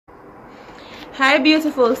Hi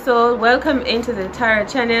beautiful soul, welcome into the Tarot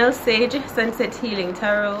channel, Sage Sunset Healing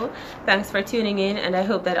Tarot. Thanks for tuning in and I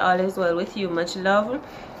hope that all is well with you. Much love.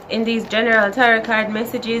 In these general tarot card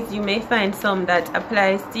messages, you may find some that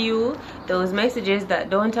applies to you. Those messages that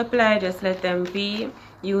don't apply, just let them be.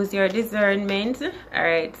 Use your discernment.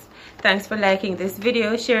 Alright, thanks for liking this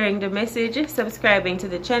video, sharing the message, subscribing to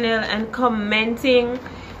the channel and commenting.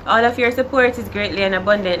 All of your support is greatly and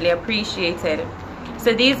abundantly appreciated.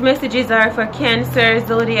 So these messages are for Cancer,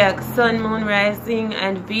 Zodiac, Sun, Moon, Rising,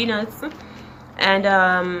 and Venus.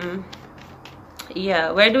 And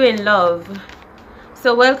yeah, we're doing love.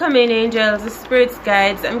 So welcome in, angels, spirits,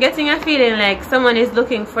 guides. I'm getting a feeling like someone is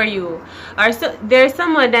looking for you, or there's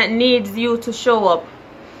someone that needs you to show up.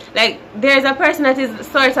 Like there's a person that is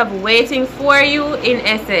sort of waiting for you in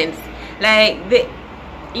essence. Like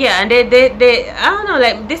yeah, and they I don't know,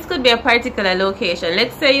 like this could be a particular location.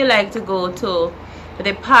 Let's say you like to go to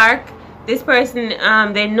the park. This person,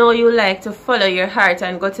 they know you like to follow your heart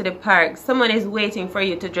and go to the park. Someone is waiting for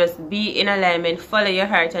you to just be in alignment, follow your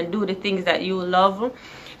heart and do the things that you love.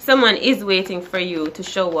 Someone is waiting for you to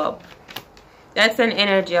show up. That's an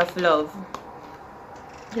energy of love.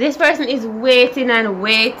 This person is waiting and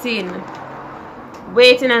waiting,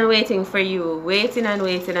 waiting and waiting for you, waiting and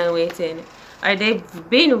waiting and waiting. Or they've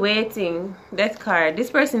been waiting. That card, this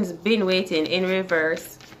person's been waiting in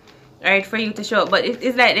reverse. Alright, for you to show up. But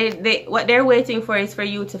it's like what they're waiting for is for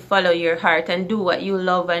you to follow your heart and do what you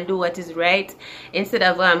love and do what is right, instead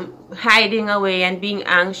of hiding away and being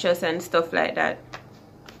anxious and stuff like that.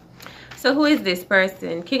 So who is this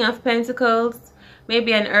person? King of Pentacles,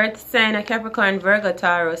 maybe an earth sign, a Capricorn, Virgo,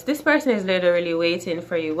 Taurus. This person is literally waiting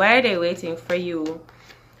for you. Why are they waiting for you?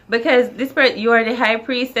 Because this person, you are the high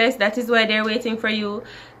priestess. That is why they're waiting for you.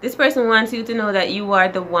 This person wants you to know that you are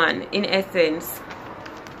the one, in essence.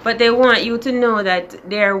 But they want you to know that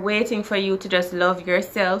they're waiting for you to just love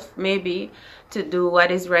yourself, maybe to do what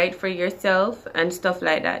is right for yourself and stuff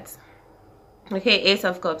like that. Okay, Ace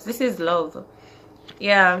of Cups. This is love.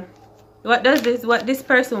 Yeah. What this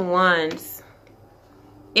person wants?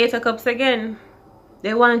 Eight of Cups again.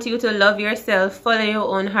 They want you to love yourself, follow your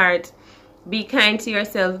own heart, be kind to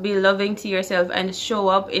yourself, be loving to yourself, and show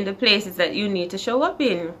up in the places that you need to show up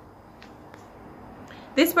in.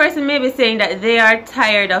 This person may be saying that they are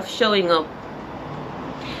tired of showing up.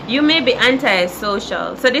 You may be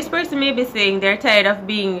anti-social. So this person may be saying they're tired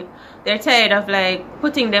of like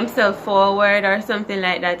putting themselves forward or something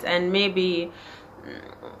like that. And maybe,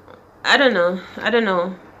 I don't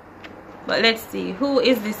know. But let's see. Who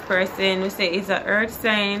is this person? We say it's an earth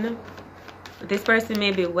sign. This person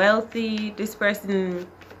may be wealthy. This person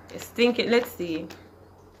is thinking, let's see.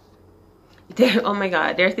 Oh my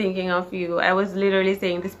god, they're thinking of you. I was literally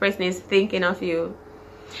saying this person is thinking of you.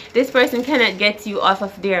 This person cannot get you off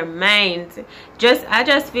of their mind. I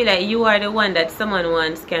just feel like you are the one that someone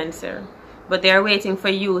wants, Cancer. But they're waiting for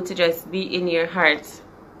you to just be in your heart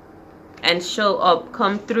and show up,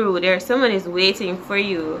 come through. Someone is waiting for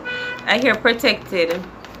you. I hear protected.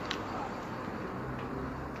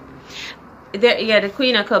 Yeah, the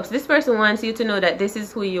Queen of Cups. This person wants you to know that this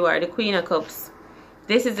is who you are, the Queen of Cups.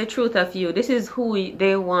 This is the truth of you. This is who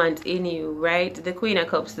they want in you, right? The Queen of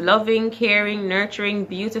Cups. Loving, caring, nurturing,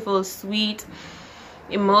 beautiful, sweet,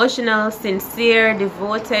 emotional, sincere,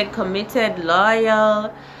 devoted, committed,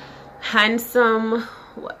 loyal, handsome,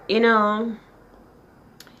 you know,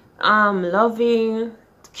 loving,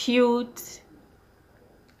 cute,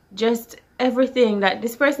 just everything that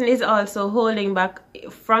this person is also holding back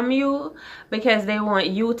from you, because they want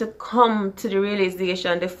you to come to the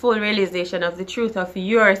realization, the full realization of the truth of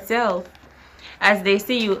yourself as they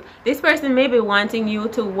see you. This person may be wanting you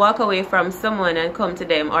to walk away from someone and come to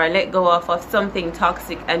them, or let go of something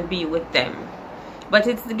toxic and be with them. But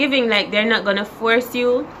it's giving like they're not gonna force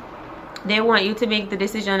you. They want you to make the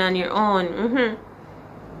decision on your own.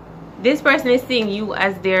 This person is seeing you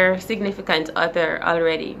as their significant other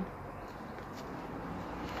already.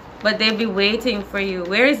 But they'll be waiting for you.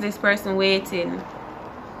 Where is this person waiting?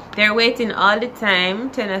 They're waiting all the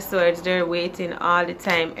time. Ten of Swords, they're waiting all the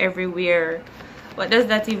time, everywhere. What does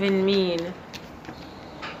that even mean?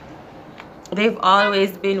 They've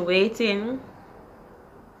always been waiting.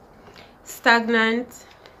 Stagnant.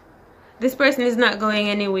 This person is not going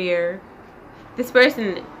anywhere. This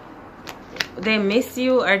person, they miss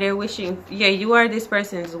you, or they're wishing. Yeah, you are this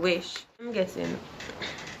person's wish. I'm guessing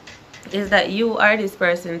is that you are this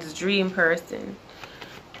person's dream person.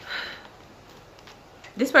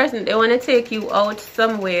 This person, they want to take you out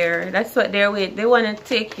somewhere. That's what they're with. They want to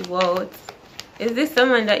take you out. Is this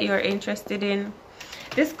someone that you're interested in?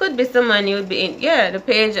 This could be someone you would be in. Yeah, the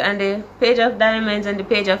Page and the Page of Diamonds and the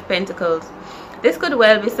Page of Pentacles. This could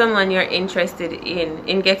well be someone you're interested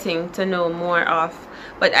in getting to know more of.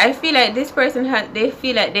 But I feel like this person they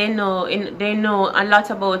feel like they know a lot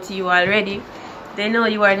about you already. They know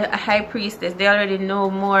you are a high priestess. They already know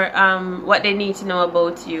more what they need to know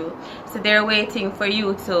about you. So they're waiting for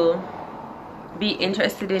you to be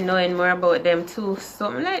interested in knowing more about them too.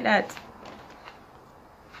 Something like that.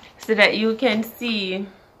 So that you can see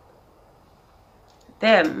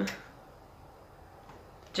them.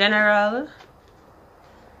 General.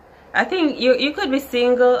 I think you could be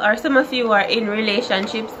single, or some of you are in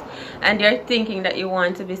relationships and you're thinking that you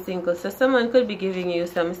want to be single. So someone could be giving you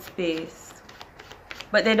some space,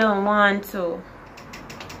 but they don't want to.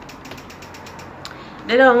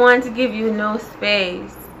 They don't want to give you no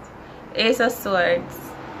space. Ace of Swords.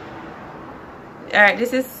 Alright,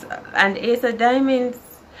 this is an Ace of Diamonds.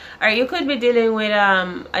 Alright, you could be dealing with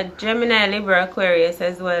a Gemini, Libra, Aquarius,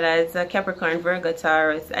 as well as a Capricorn, Virgo,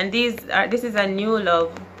 Taurus. And this is a new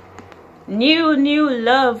love. New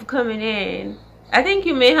love coming in. I think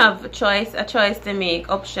you may have a choice to make,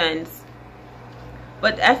 options.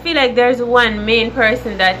 But I feel like there's one main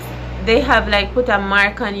person that they have like put a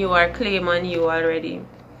mark on you or claim on you already.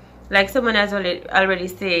 Like someone has already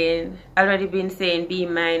been saying be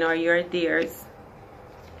mine or you're theirs.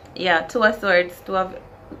 Yeah, Two of Swords, Two of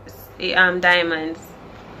Diamonds.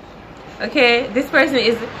 Okay, this person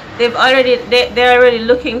is they're already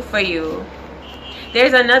looking for you.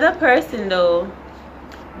 There's another person though.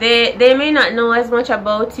 They may not know as much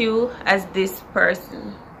about you as this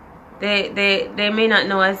person. They may not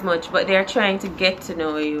know as much, but they're trying to get to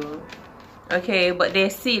know you. Okay, but they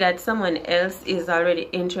see that someone else is already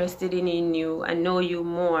interested in you and know you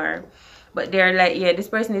more. But they're like, yeah, this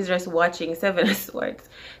person is just watching. Seven of Swords.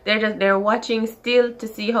 They're watching still to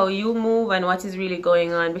see how you move and what is really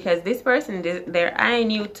going on, because this person, they're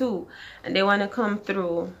eyeing you too, and they want to come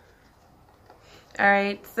through.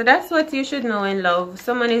 Alright, so that's what you should know in love.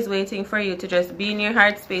 Someone is waiting for you to just be in your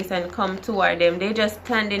heart space and come toward them. They just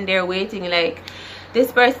standing there waiting, like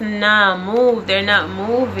this person nah move. They're not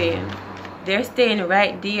moving. They're staying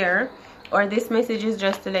right there. Or this message is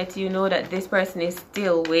just to let you know that this person is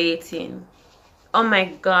still waiting. Oh my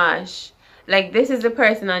gosh. Like this is the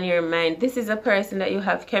person on your mind. This is a person that you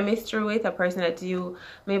have chemistry with. A person that you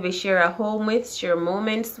maybe share a home with, share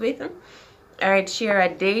moments with. Alright, share a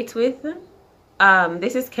date with.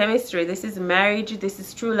 This is chemistry. This is marriage. This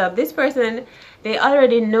is true love. This person, they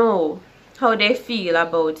already know how they feel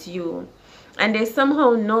about you. And they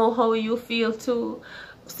somehow know how you feel too.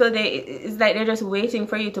 So it's like they're just waiting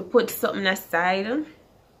for you to put something aside,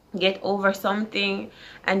 get over something,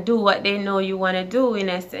 and do what they know you want to do, in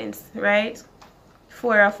essence, right?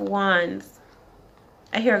 Four of Wands.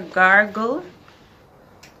 I hear gargle.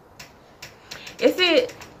 You see,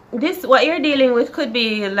 what you're dealing with could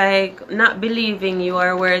be like not believing you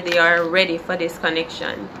are worthy or ready for this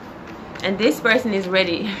connection. And this person is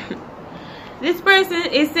ready. This person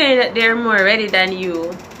is saying that they're more ready than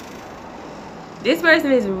you. This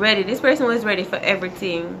person is ready. This person was ready for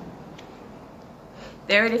everything.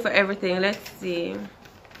 They're ready for everything. Let's see.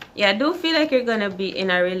 Yeah, I do feel like you're going to be in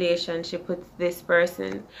a relationship with this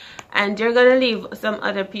person. And you're going to leave some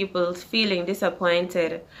other people feeling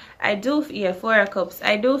disappointed. Yeah, Four of Cups.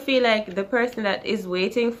 I do feel like the person that is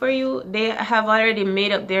waiting for you, they have already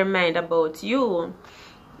made up their mind about you.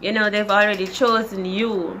 You know, they've already chosen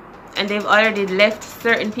you. And they've already left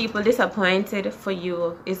certain people disappointed for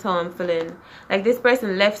you, is how I'm feeling. Like this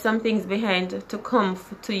person left some things behind to come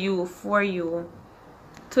to you, for you.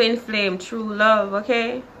 Twin flame, true love,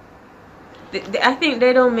 okay? I think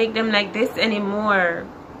they don't make them like this anymore.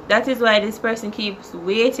 That is why this person keeps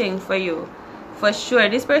waiting for you. For sure.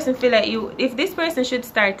 This person feel like you, if this person should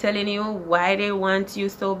start telling you why they want you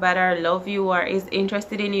so bad or love you or is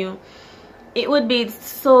interested in you, it would be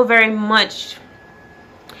so very much.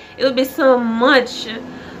 It would be so much.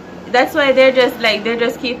 That's why they're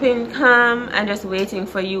just keeping calm and just waiting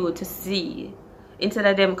for you to see, instead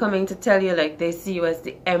of them coming to tell you like they see you as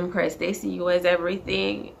the Empress, they see you as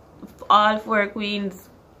everything. All four queens,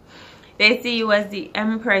 they see you as the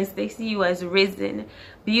Empress, they see you as risen,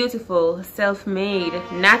 beautiful, self-made,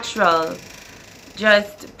 natural,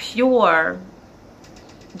 just pure,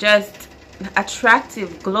 just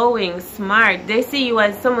attractive, glowing, smart. They see you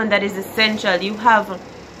as someone that is essential. You have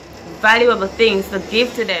valuable things to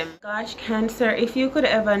give to them. Gosh, Cancer, if you could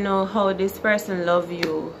ever know how this person loves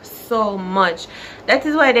you so much. That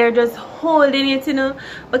is why they're just holding it, you know,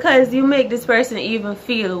 because you make this person even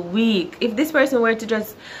feel weak. If this person were to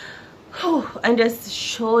just and just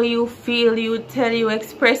show you, feel you, tell you,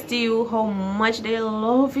 express to you how much they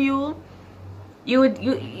love you, you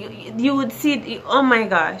would see it. Oh my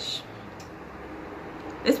gosh,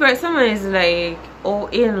 This person, someone is like, oh,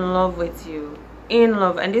 in love with you, in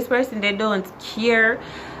love, and this person, they don't care.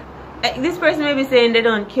 Like, this person may be saying they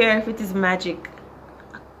don't care if it is magic,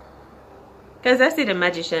 because I see the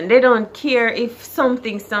magician. They don't care if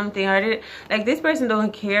something, or they, like, this person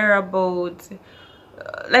don't care about,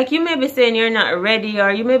 like, you may be saying you're not ready,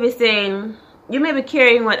 or you may be saying, you may be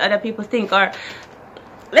caring what other people think, or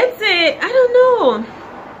let's say, I don't know,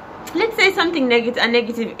 let's say something negative, a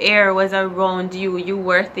negative air was around you. You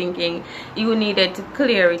were thinking you needed to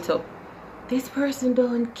clear it up. This person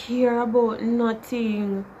don't care about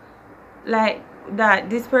nothing like that.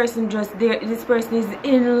 This person just there. This person is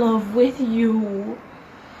in love with you.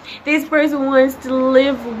 This person wants to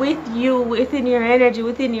live with you, within your energy,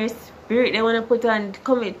 within your spirit. They want to put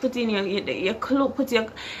in your clothes,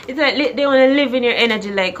 it's like they want to live in your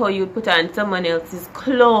energy, like how you put on someone else's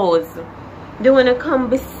clothes. They want to come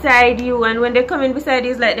beside you, and when they come in beside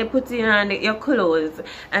you, it's like they put on your clothes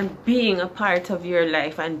and being a part of your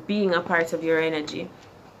life and being a part of your energy.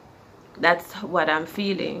 That's what I'm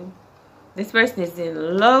feeling. This person is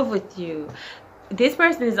in love with you. This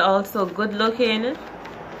person is also good looking.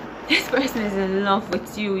 This person is in love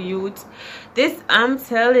with you, youth. This, I'm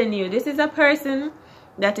telling you, this is a person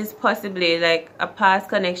that is possibly like a past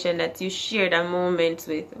connection that you shared a moment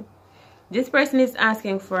with. This person is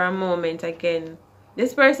asking for a moment again.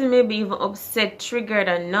 This person may be even upset, triggered,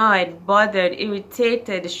 annoyed, bothered,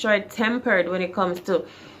 irritated, short-tempered when it comes to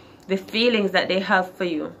the feelings that they have for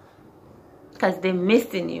you, because they're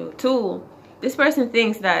missing you too. This person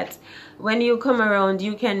thinks that when you come around,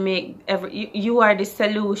 you can make you are the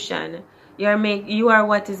solution. You are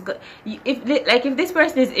what is good. If this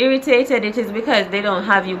person is irritated, it is because they don't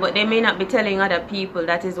have you, but they may not be telling other people.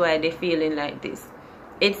 That is why they're feeling like this.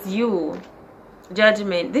 It's you.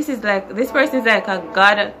 Judgment. This person is like a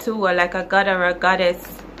god too, or like a god or a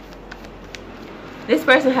goddess. This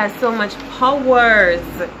person has so much powers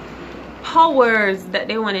that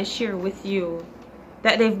they want to share with you,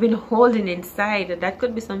 that they've been holding inside. That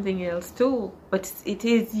could be something else too, but it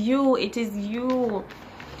is you. It is you.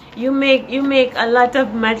 You make a lot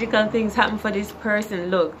of magical things happen for this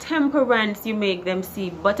person. Look, temperance, you make them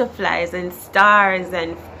see butterflies and stars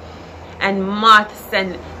and moths,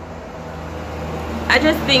 and I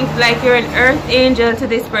just think like you're an earth angel to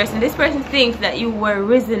this person. This person thinks that you were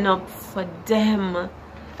risen up for them,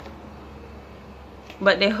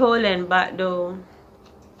 but they're holding back though.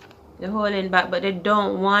 They're holding back, but they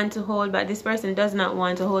don't want to hold back. This person does not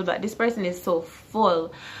want to hold back. This person is so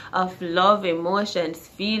full of love, emotions,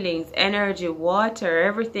 feelings, energy, water,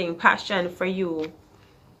 everything, passion for you.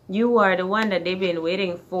 You are the one that they've been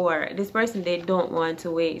waiting for. This person, they don't want to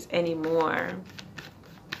wait anymore.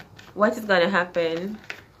 What is going to happen?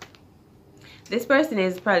 This person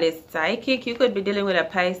is probably psychic. You could be dealing with a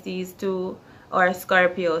Pisces too, or a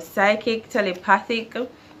Scorpio. Psychic, telepathic.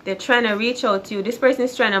 They're trying to reach out to you. This person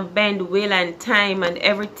is trying to bend will and time and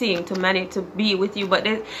everything to manage to be with you, but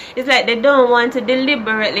it's like they don't want to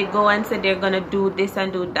deliberately go and say they're gonna do this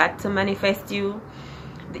and do that to manifest you.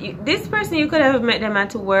 This person, you could have met them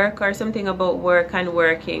at work or something about work and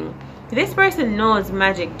working. This person knows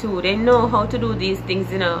magic too. They know how to do these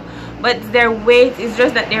things, you know, but it's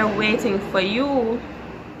just that they're waiting for you.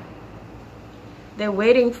 They're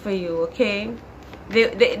waiting for you, okay?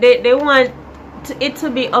 They want it to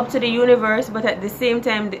be up to the universe, but at the same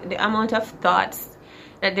time, the amount of thoughts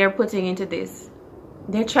that they're putting into this,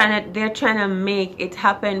 they're trying to make it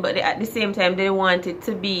happen, but at the same time they want it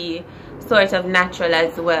to be sort of natural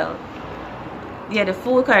as well. Yeah, the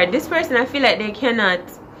Fool card. This person, I feel like they cannot,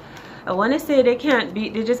 I want to say they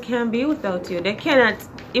just can't be without you. They cannot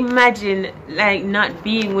imagine like not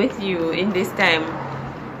being with you in this time.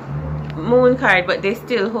 Moon card, but they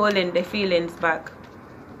still holding the feelings back.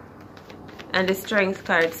 And the Strength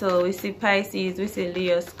card. So we see Pisces, we see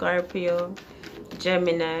Leo, Scorpio,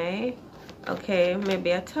 Gemini. Okay,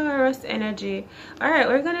 maybe a Taurus energy. Alright,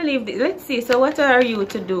 we're gonna leave this. Let's see. So what are you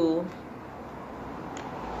to do?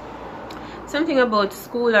 Something about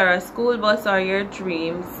school or a school bus or your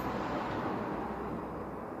dreams.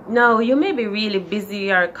 No, you may be really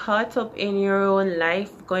busy or caught up in your own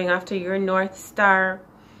life, going after your North Star.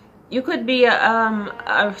 You could be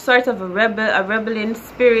a sort of a rebelling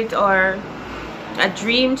spirit or a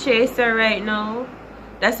dream chaser right now.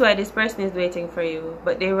 That's why this person is waiting for you,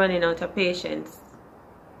 but they're running out of patience.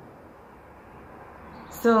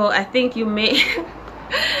 So I think you may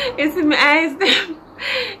it's in my eyes.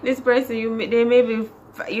 This person,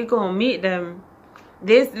 you're gonna meet them.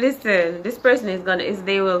 Listen, this person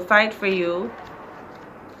they will fight for you,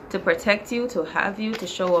 to protect you, to have you, to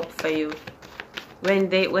show up for you when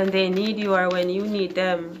they need you or when you need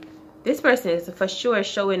them. This person is for sure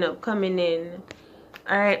showing up, coming in.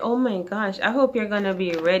 All right. Oh my gosh, I hope you're gonna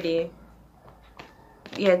be ready.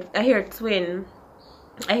 Yeah, I hear twin,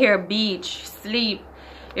 I hear beach, sleep.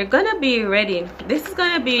 You're gonna be ready. This is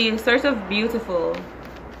gonna be sort of beautiful,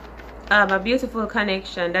 a beautiful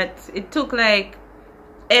connection that it took like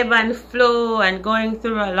ebb and flow and going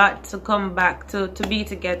through a lot to come back to be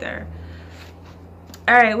together.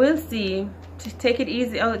 All right, we'll see. Just take it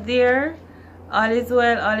easy out there. All is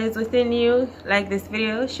well, all is within you. Like this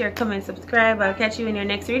video, share, comment, subscribe. I'll catch you in your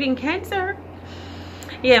next reading, Cancer.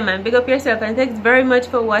 Yeah man, big up yourself, and thanks very much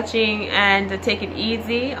for watching, and take it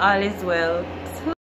easy. All is well.